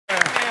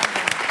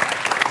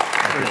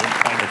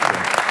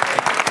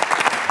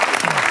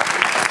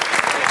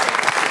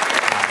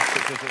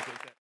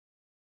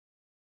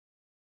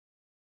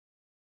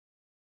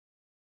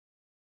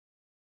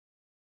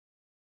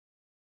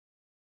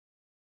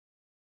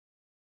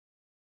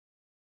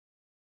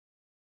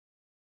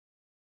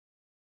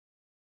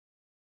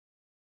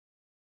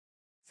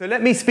So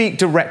let me speak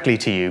directly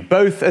to you,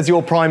 both as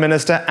your Prime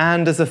Minister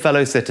and as a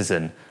fellow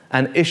citizen,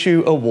 and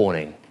issue a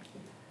warning.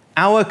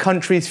 Our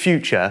country's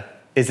future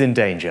is in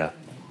danger.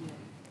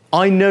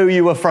 I know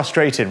you are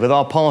frustrated with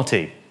our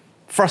party,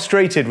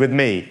 frustrated with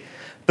me,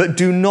 but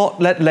do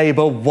not let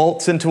Labour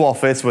waltz into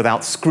office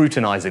without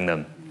scrutinising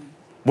them,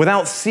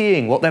 without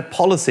seeing what their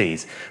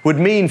policies would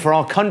mean for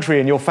our country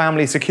and your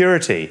family's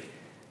security.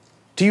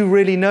 Do you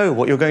really know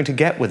what you're going to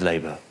get with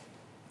Labour?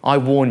 I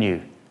warn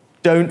you,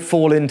 don't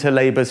fall into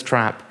Labour's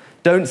trap.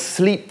 Don't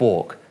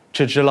sleepwalk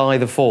to July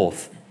the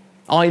 4th.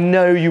 I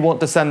know you want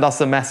to send us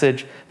a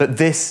message, but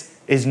this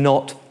is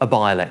not a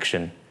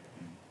by-election.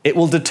 It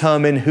will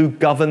determine who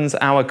governs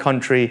our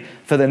country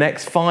for the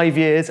next 5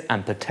 years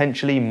and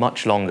potentially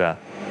much longer.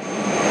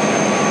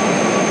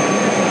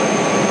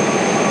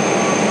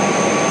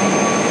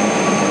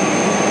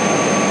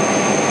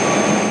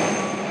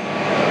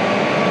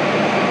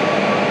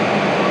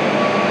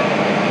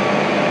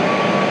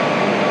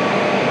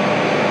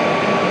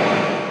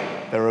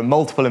 There are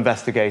multiple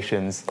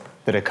investigations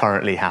that are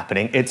currently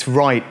happening. It's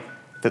right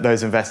that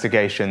those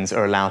investigations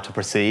are allowed to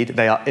proceed.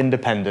 They are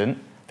independent.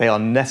 They are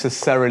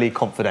necessarily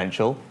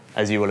confidential,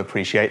 as you will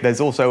appreciate. There's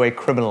also a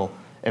criminal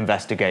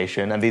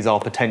investigation, and these are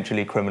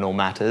potentially criminal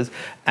matters,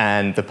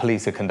 and the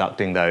police are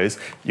conducting those.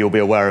 You'll be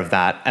aware of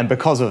that. And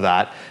because of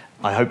that,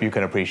 I hope you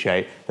can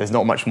appreciate there's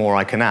not much more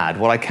I can add.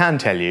 What I can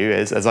tell you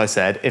is, as I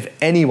said, if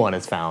anyone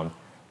is found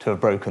to have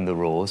broken the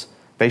rules,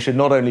 they should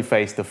not only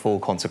face the full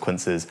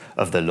consequences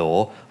of the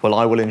law, well,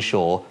 I will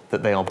ensure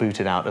that they are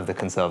booted out of the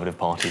Conservative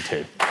Party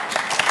too.